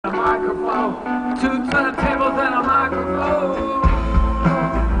two turntables and a microphone.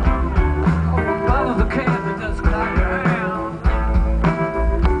 Follow the candle, just clap your hands.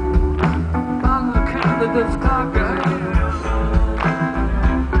 Follow the candle, just clap your hands.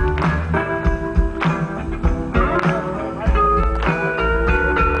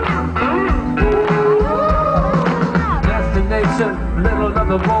 Little of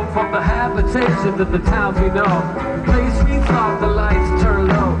the road from the habitations of the towns we know. Play streets off, the lights turn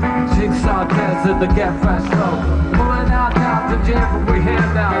low. Jigsaw dance in the get fresh flow. Pulling out the jam we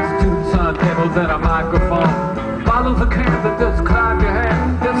hand out. Two turntables and a microphone. Follow the candle, just clap your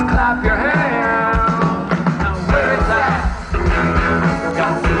hands. Just clap your hands. Now where is that?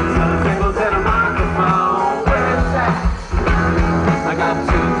 Got two turntables and a microphone. Where is that? I got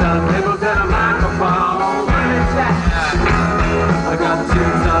two turntables and a microphone. Where is that? I got two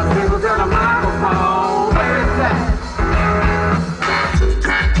turntables and a microphone. Where is that? Two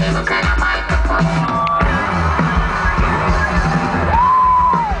turntables and a microphone.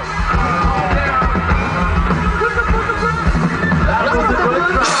 That was a good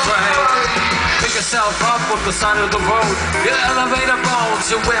drum. Pick yourself up with the side of the road. Your elevator bones,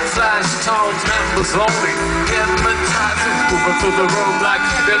 your whiplash tones, members only. Hypnotizing, moving through the room like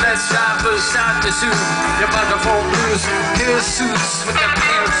your less drivers shot to shoot. Your microphone blues, your suits with their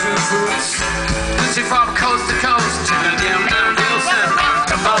parachute boots. Pushing from coast to coast to the damn Wilson.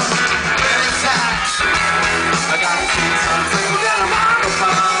 Come on, where is that? I got two turntables and a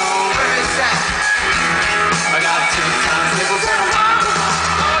microphone. Where is that? I got two turntables and a microphone.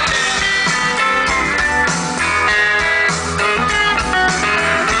 Oh yeah.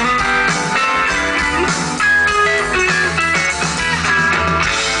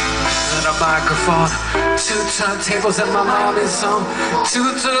 Microphone, two turntables and my mommy's home. Two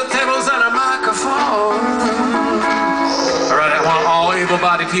turntables and a microphone. Alright, I want all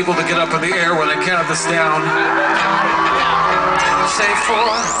able-bodied people to get up in the air when I count this down. Say 4,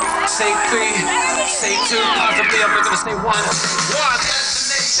 say 3, say 2, possibly I'm gonna say 1.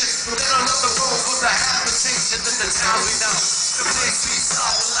 Destination, little of the road for the habitation in the town we know. The place we saw,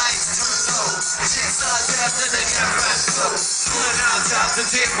 the lights turn low. Jigsaw dance and they get fast slow. Pulling out the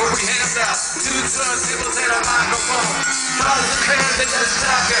tape where we hand out. Two turntables and a microphone. Follow the crowd and just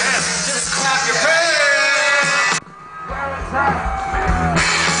clap your hands. Just clap your hands. Where is that?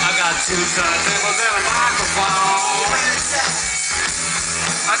 I got two turntables and a microphone. Where is that?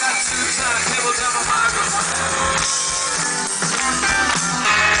 I got two turntables and a microphone.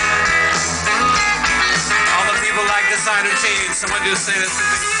 All the people like designer jeans. Someone just say this to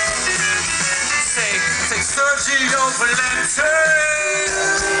me. Say Sergio Valente.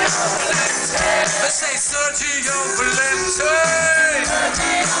 Say Sergio Valente.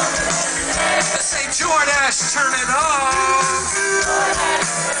 Say Jordache, turn it on.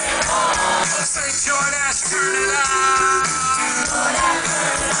 Say Jordache, turn it on.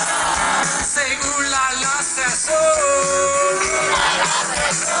 Say ooh la la, c'est so.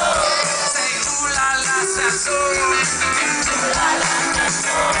 Say ooh la la, c'est so.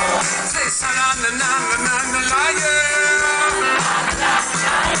 Say sa-na-na-na-na-na-na, yeah.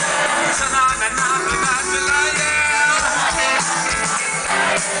 Sa-na-na-na-na-na-na, yeah.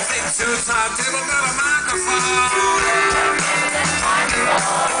 Say two turntables and a microphone.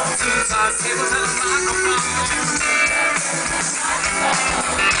 Two turntables and a